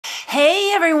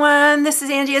Hey everyone, this is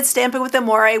Angie at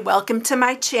StampingWithAmore. Welcome to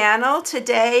my channel.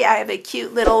 Today I have a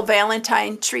cute little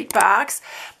Valentine treat box,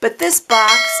 but this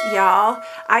box, y'all,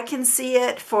 I can see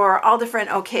it for all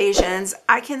different occasions.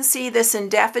 I can see this in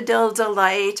Daffodil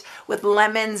Delight with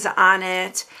lemons on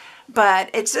it, but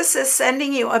it just is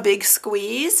sending you a big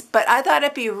squeeze. But I thought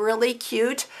it'd be really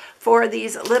cute for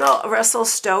these little Russell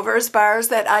Stover's bars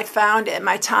that I found at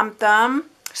my Tom Thumb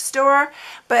store.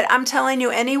 But I'm telling you,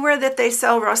 anywhere that they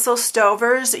sell Russell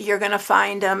Stovers, you're going to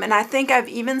find them. And I think I've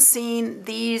even seen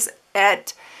these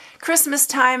at Christmas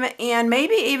time and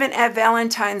maybe even at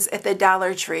Valentine's at the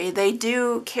Dollar Tree. They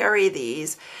do carry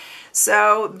these.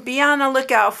 So be on the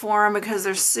lookout for them because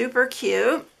they're super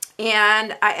cute.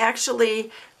 And I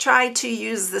actually tried to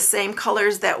use the same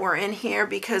colors that were in here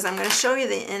because I'm going to show you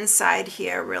the inside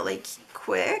here really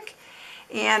quick.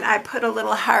 And I put a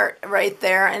little heart right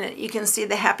there, and you can see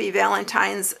the Happy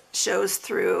Valentine's shows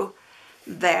through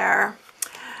there.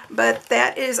 But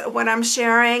that is what I'm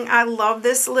sharing. I love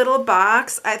this little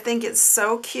box. I think it's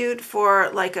so cute for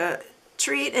like a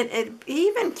treat, and it'd be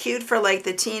even cute for like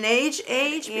the teenage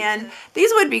age. And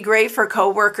these would be great for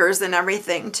co-workers and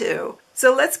everything too.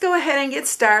 So let's go ahead and get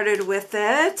started with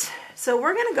it. So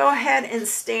we're going to go ahead and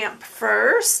stamp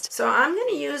first. So I'm going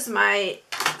to use my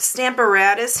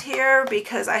Stamparatus here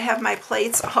because I have my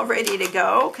plates all ready to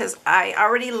go because I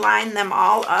already lined them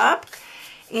all up.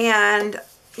 And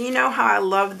you know how I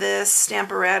love this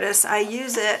Stamparatus. I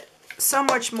use it so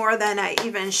much more than I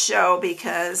even show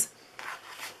because,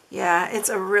 yeah, it's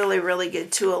a really, really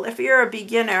good tool. If you're a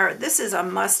beginner, this is a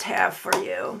must-have for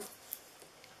you.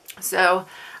 So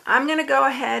I'm going to go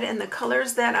ahead, and the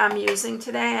colors that I'm using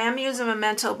today, I am using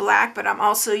Memento Black, but I'm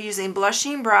also using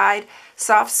Blushing Bride,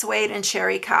 Soft Suede, and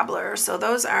Cherry Cobbler. So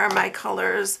those are my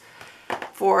colors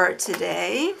for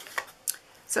today.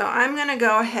 So I'm going to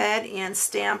go ahead and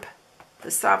stamp the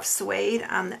Soft Suede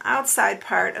on the outside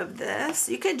part of this.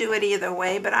 You could do it either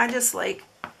way, but I just like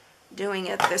doing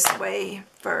it this way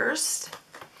first.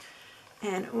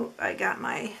 And ooh, I got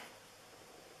that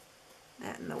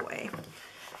in the way.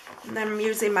 And then I'm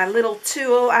using my little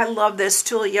tool. I love this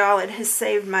tool, y'all. It has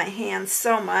saved my hands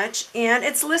so much. And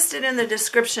it's listed in the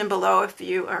description below if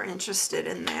you are interested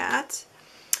in that.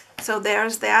 So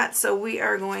there's that. So we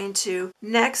are going to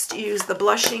next use the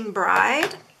Blushing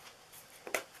Bride.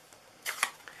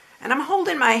 And I'm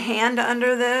holding my hand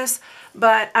under this,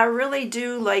 but I really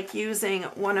do like using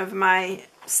one of my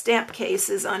stamp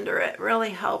cases under it. It really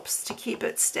helps to keep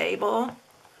it stable.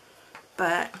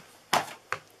 But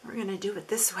we're going to do it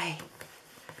this way.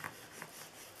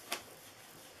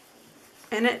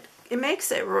 And it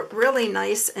makes it really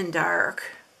nice and dark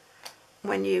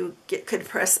when you could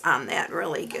press on that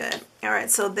really good. All right,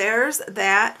 so there's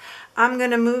that. I'm going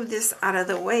to move this out of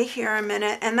the way here a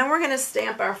minute, and then we're going to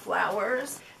stamp our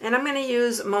flowers. And I'm going to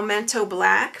use Memento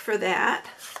Black for that.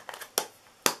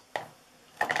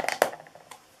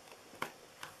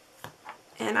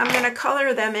 And I'm going to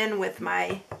color them in with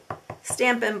my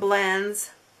Stampin' Blends.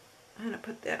 I'm going to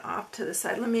put that off to the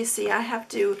side. Let me see. I have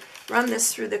to run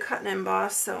this through the cut and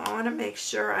emboss, so I want to make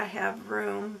sure I have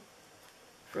room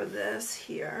for this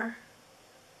here.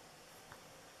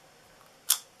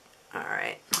 All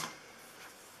right.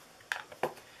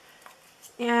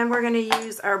 And we're going to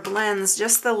use our blends,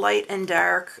 just the light and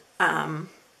dark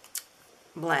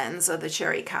blends of the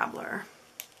Cherry Cobbler.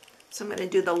 So I'm going to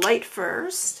do the light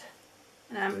first.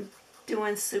 And I'm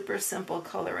doing super simple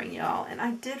coloring, y'all. And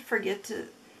I did forget to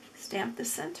stamp the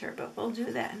center, but we'll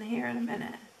do that in here in a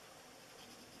minute.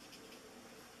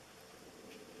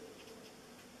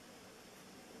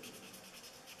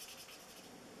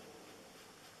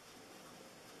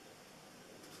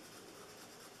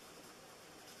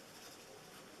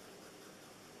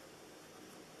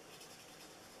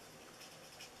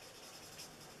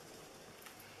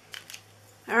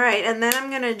 All right, and then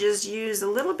I'm going to just use a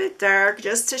little bit dark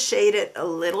just to shade it a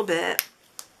little bit.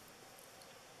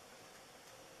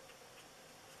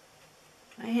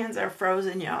 My hands are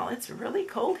frozen, y'all. It's really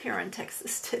cold here in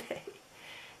Texas today.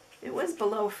 It was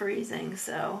below freezing,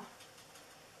 so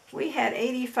we had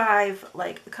 85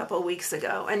 like a couple weeks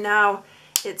ago, and now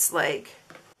it's like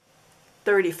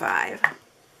 35.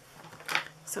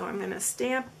 So I'm going to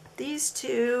stamp these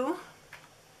two.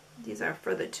 These are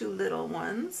for the two little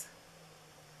ones.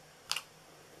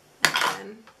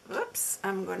 And whoops,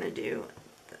 I'm going to do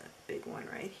the big one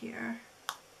right here.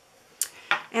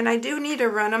 And I do need to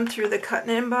run them through the cut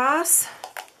and emboss.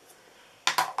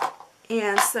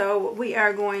 And so we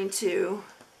are going to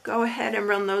go ahead and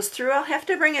run those through. I'll have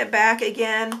to bring it back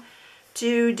again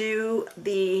to do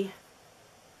the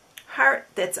heart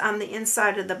that's on the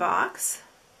inside of the box.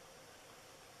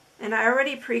 And I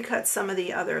already pre-cut some of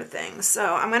the other things.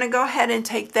 So I'm going to go ahead and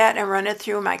take that and run it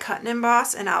through my cut and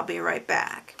emboss, and I'll be right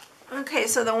back. Okay,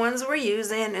 so the ones we're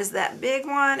using is that big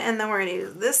one, and then we're going to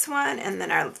use this one, and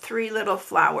then our 3 little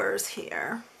flowers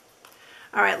here.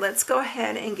 All right, let's go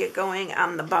ahead and get going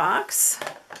on the box.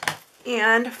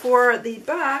 And for the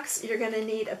box, you're going to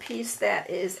need a piece that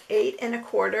is 8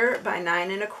 1/4 by 9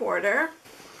 1/4.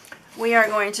 We are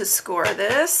going to score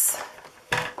this.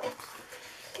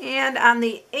 And on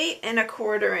the 8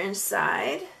 1/4 inch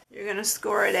side, you're going to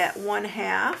score it at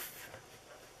 1/2,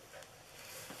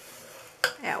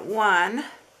 at 1,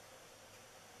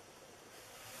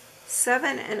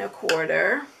 7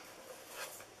 1/4,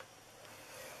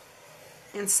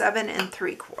 and 7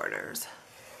 3/4.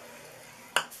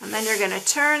 And then you're going to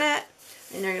turn it,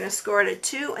 and you're going to score it at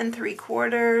 2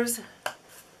 3/4,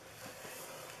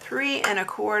 3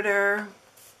 1/4,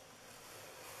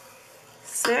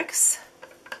 6,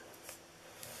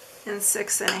 and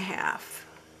 6 1/2.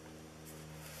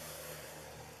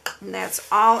 And that's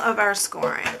all of our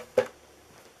scoring.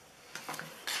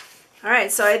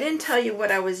 Alright, so I didn't tell you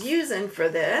what I was using for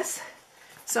this.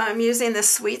 So I'm using the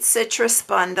Sweet Citrus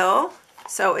bundle.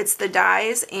 So it's the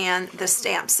dies and the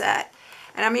stamp set.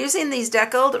 And I'm using these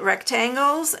deckled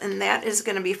rectangles, and that is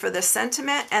going to be for the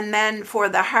sentiment. And then for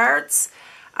the hearts,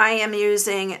 I am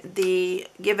using the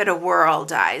Give It a Whirl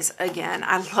dies. Again,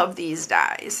 I love these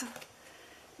dies.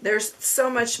 There's so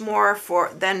much more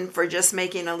than for just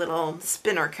making a little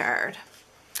spinner card.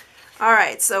 All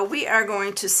right, so we are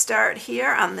going to start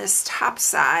here on this top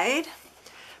side.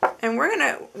 And we're going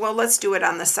to, well, let's do it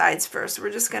on the sides first. We're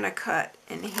just going to cut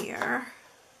in here.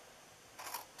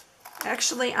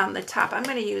 Actually, on the top, I'm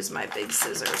going to use my big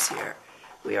scissors here.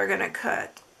 We are going to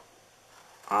cut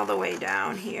all the way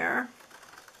down here.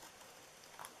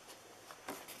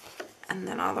 And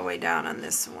then all the way down on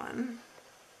this one.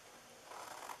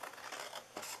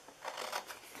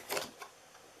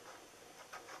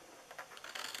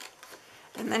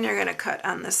 And then you're going to cut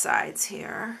on the sides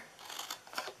here.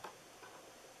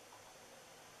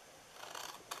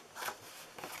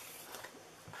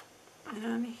 And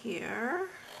on here.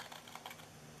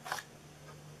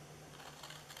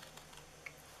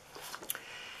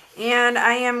 And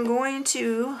I am going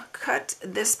to cut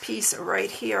this piece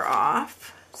right here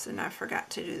off. So now I forgot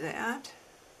to do that.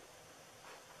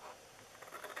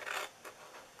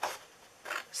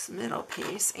 This middle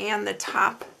piece and the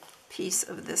top piece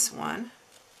of this one.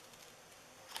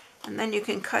 And then you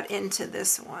can cut into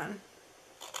this one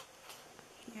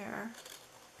here.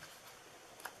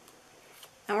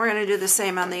 And we're going to do the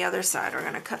same on the other side. We're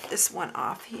going to cut this one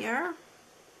off here.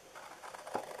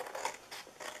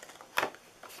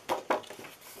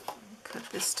 Cut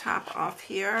this top off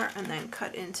here and then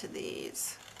cut into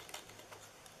these.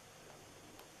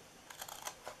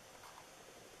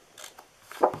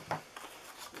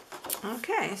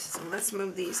 Okay, so let's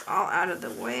move these all out of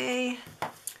the way.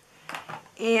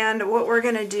 And what we're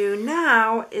going to do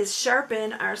now is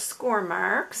sharpen our score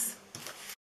marks.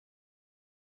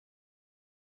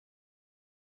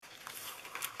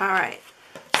 Alright,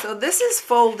 so this is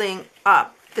folding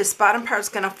up. This bottom part is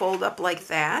going to fold up like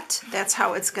that. That's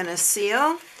how it's going to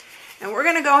seal. And we're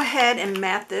going to go ahead and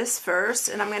mat this first.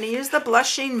 And I'm going to use the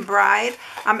Blushing Bride.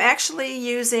 I'm actually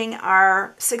using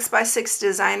our 6x6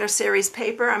 Designer Series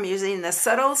paper. I'm using the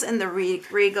Subtles and the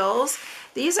Regals.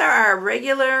 These are our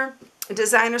regular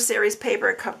Designer Series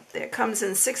paper that comes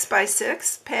in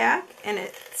 6x6 pack. And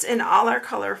it's in all our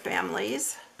color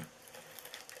families.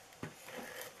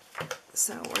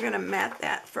 So we're going to mat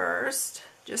that first.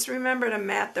 Just remember to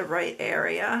mat the right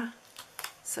area.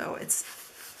 So it's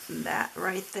that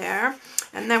right there.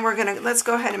 And then we're going to, let's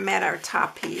go ahead and mat our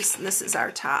top piece. And this is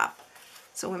our top.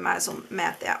 So we might as well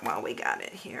mat that while we got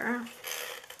it here.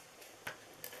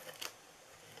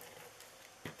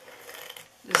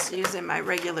 Just using my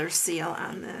regular seal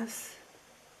on this.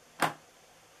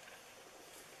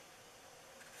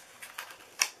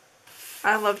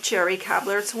 I love Cherry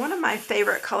Cobbler. It's one of my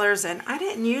favorite colors, and I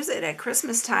didn't use it at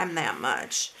Christmas time that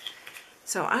much.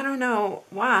 So I don't know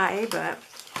why, but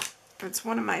it's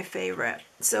one of my favorite.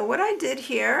 So what I did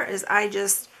here is I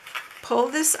just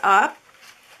pulled this up,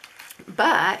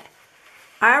 but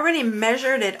I already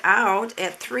measured it out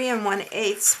at 3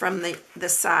 1/8 from the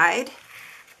side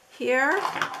here.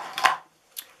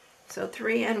 So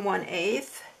 3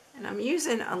 1/8, and I'm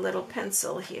using a little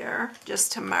pencil here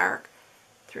just to mark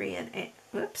 3 1/8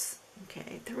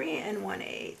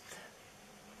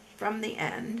 from the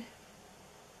end.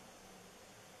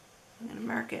 I'm going to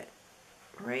mark it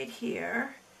right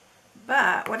here.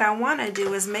 But what I want to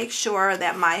do is make sure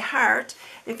that my heart,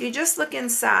 if you just look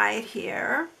inside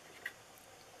here,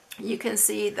 you can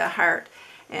see the heart.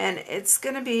 And it's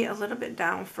going to be a little bit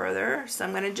down further, so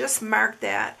I'm going to just mark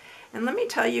that. And let me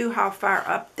tell you how far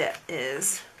up that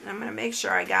is. I'm going to make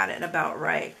sure I got it about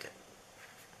right.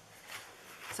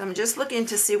 So I'm just looking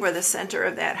to see where the center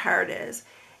of that heart is.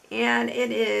 And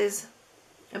it is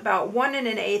about 1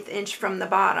 1/8 inch from the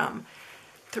bottom.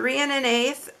 3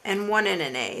 1/8 and 1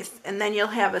 1/8. And then you'll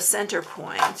have a center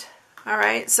point. All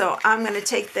right, so I'm going to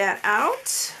take that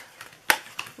out.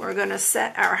 We're going to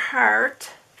set our heart.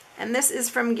 And this is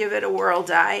from Give It a Whirl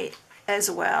die as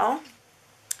well.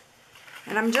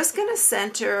 And I'm just going to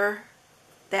center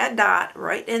that dot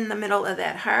right in the middle of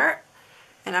that heart.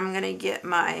 And I'm going to get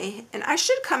my, and I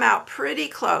should come out pretty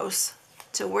close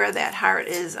to where that heart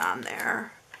is on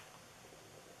there.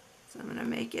 So I'm going to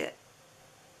make it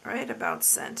right about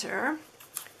center.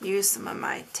 Use some of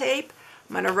my tape.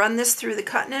 I'm going to run this through the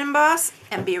cut and emboss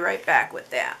and be right back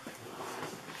with that.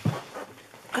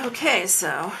 Okay,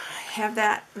 so I have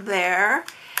that there.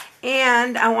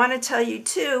 And I want to tell you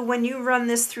too, when you run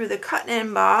this through the cut and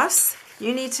emboss,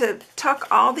 you need to tuck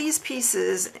all these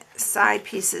pieces, side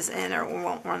pieces in, or it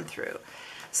won't run through.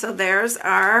 So there's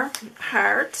our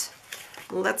heart.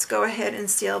 Let's go ahead and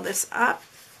seal this up.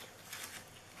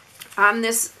 On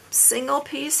this single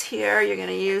piece here, you're going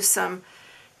to use some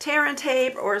tear and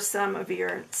tape or some of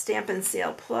your Stampin'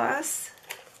 Seal Plus.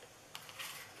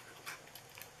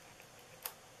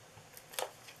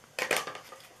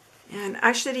 And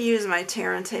I should have used my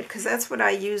tear and tape because that's what I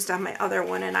used on my other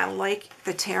one, and I like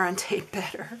the tear and tape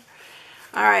better.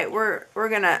 All right, we're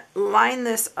going to line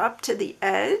this up to the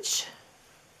edge.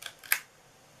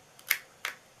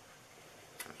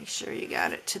 Make sure you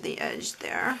got it to the edge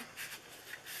there.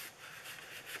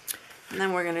 And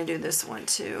then we're going to do this one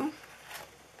too.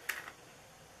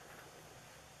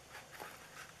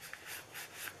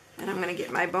 And I'm going to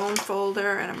get my bone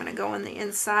folder and I'm going to go in the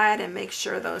inside and make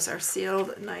sure those are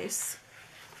sealed nice.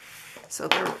 So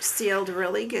they're sealed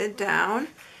really good down.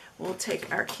 We'll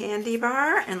take our candy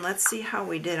bar and let's see how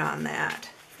we did on that.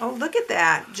 Oh, look at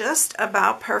that. Just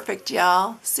about perfect,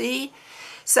 y'all. See?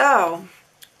 So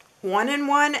 1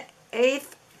 1/8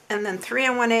 and then 3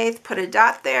 1/8. Put a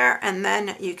dot there and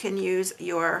then you can use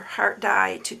your heart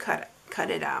die to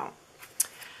cut it out.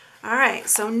 All right,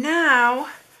 so now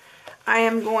I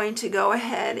am going to go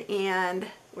ahead and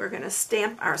we're going to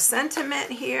stamp our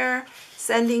sentiment here,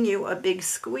 sending you a big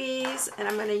squeeze, and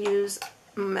I'm going to use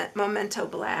Memento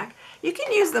Black. You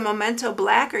can use the Memento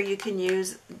Black or you can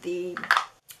use the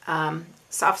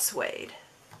soft suede.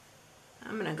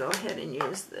 I'm going to go ahead and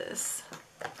use this.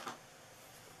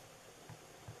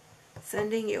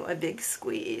 Sending you a big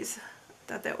squeeze.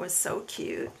 I thought that was so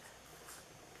cute.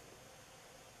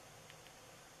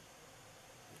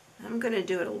 I'm going to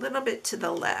do it a little bit to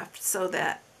the left so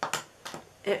that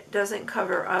it doesn't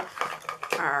cover up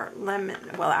our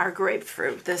lemon, well, our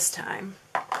grapefruit this time.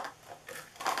 All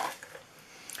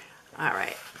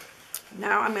right,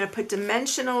 now I'm going to put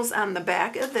dimensionals on the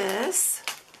back of this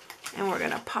and we're going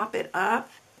to pop it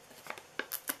up.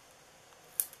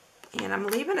 And I'm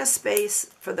leaving a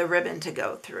space for the ribbon to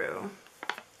go through.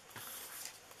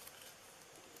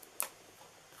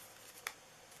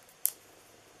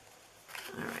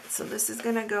 All right, so this is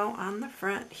going to go on the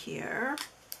front here.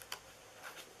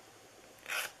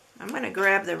 I'm going to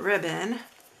grab the ribbon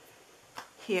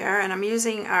here, and I'm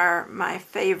using my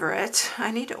favorite.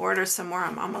 I need to order some more.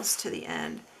 I'm almost to the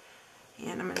end.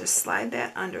 And I'm going to slide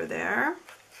that under there.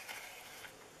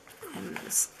 And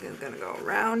this is going to go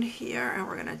around here, and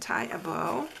we're going to tie a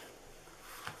bow.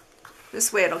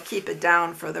 This way it'll keep it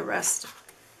down for the rest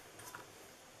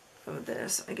of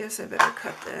this. I guess I better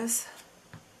cut this.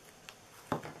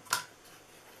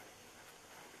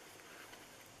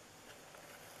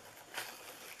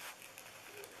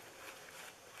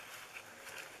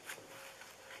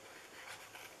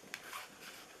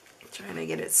 Trying to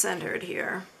get it centered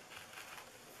here.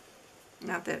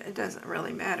 Not that it doesn't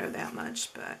really matter that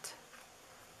much, but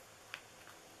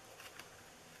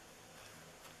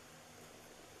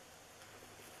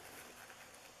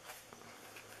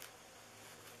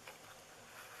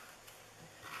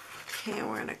okay,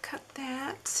 we're going to cut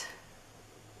that.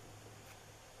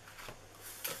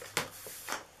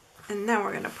 And then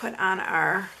we're going to put on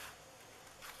our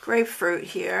grapefruit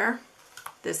here.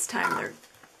 This time they're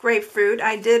grapefruit.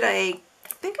 I did I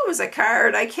think it was a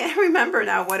card. I can't remember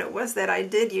now what it was that I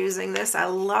did using this. I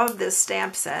love this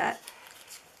stamp set.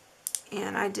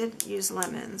 And I did use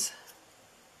lemons.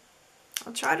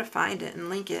 I'll try to find it and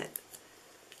link it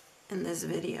in this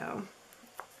video.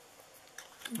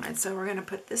 Alright, so we're going to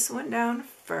put this one down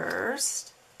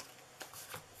first.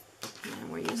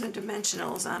 And we're using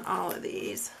dimensionals on all of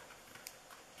these.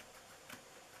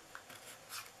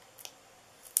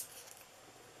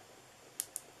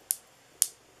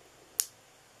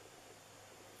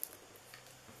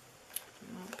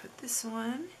 this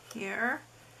one here.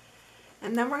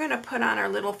 And then we're going to put on our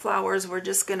little flowers. We're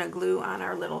just going to glue on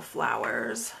our little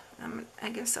flowers. I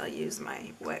guess I'll use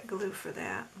my wet glue for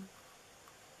that.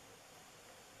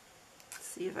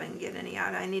 See if I can get any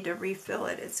out. I need to refill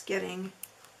it. It's getting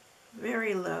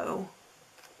very low.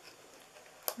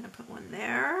 I'm going to put one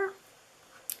there.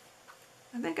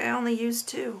 I think I only used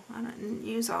 2. I didn't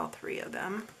use all 3 of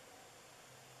them.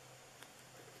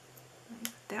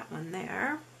 Put that one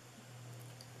there.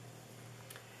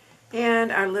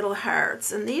 And our little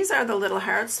hearts. And these are the little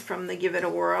hearts from the Give It a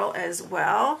Whirl as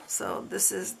well. So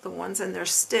this is the ones, and they're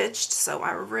stitched, so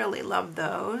I really love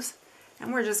those.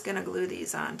 And we're just going to glue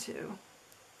these on too.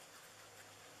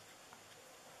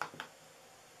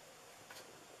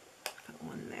 Put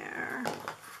one there.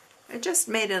 It just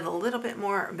made it a little bit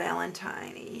more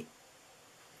Valentine-y.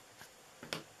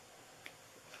 Put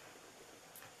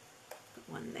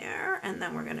one there, and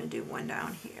then we're going to do one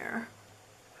down here.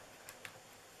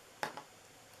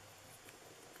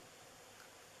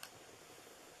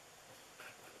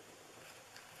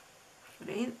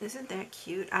 Isn't that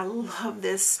cute? I love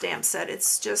this stamp set.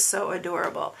 It's just so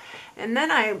adorable. And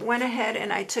then I went ahead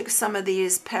and I took some of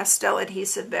these pastel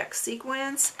adhesive back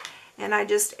sequins, and I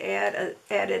just added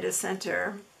a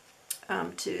center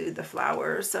to the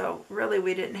flowers. So really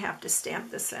we didn't have to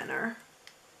stamp the center.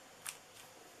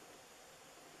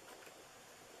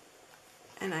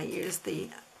 And I used the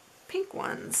pink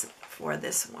ones for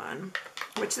this one,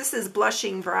 which this is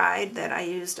Blushing Bride that I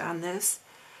used on this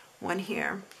one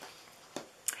here.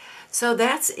 So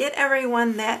that's it,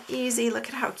 everyone. That easy. Look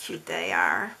at how cute they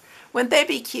are. Wouldn't they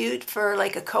be cute for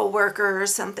like a coworker or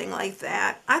something like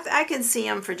that? I can see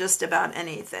them for just about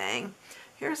anything.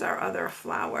 Here's our other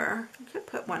flower. You could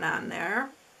put one on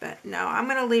there, but no, I'm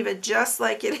going to leave it just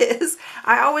like it is.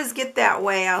 I always get that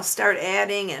way. I'll start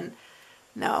adding, and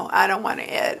no, I don't want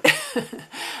to add.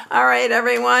 All right,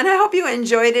 everyone. I hope you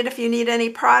enjoyed it. If you need any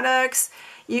products,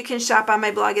 you can shop on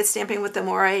my blog at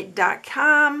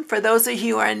StampingWithAmore.com. For those of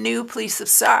you who are new, please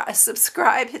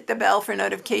subscribe, hit the bell for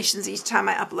notifications each time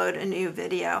I upload a new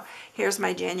video. Here's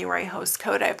my January host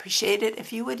code. I appreciate it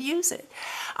if you would use it.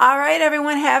 All right,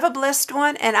 everyone, have a blessed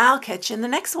one, and I'll catch you in the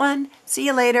next one. See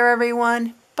you later,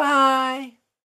 everyone. Bye.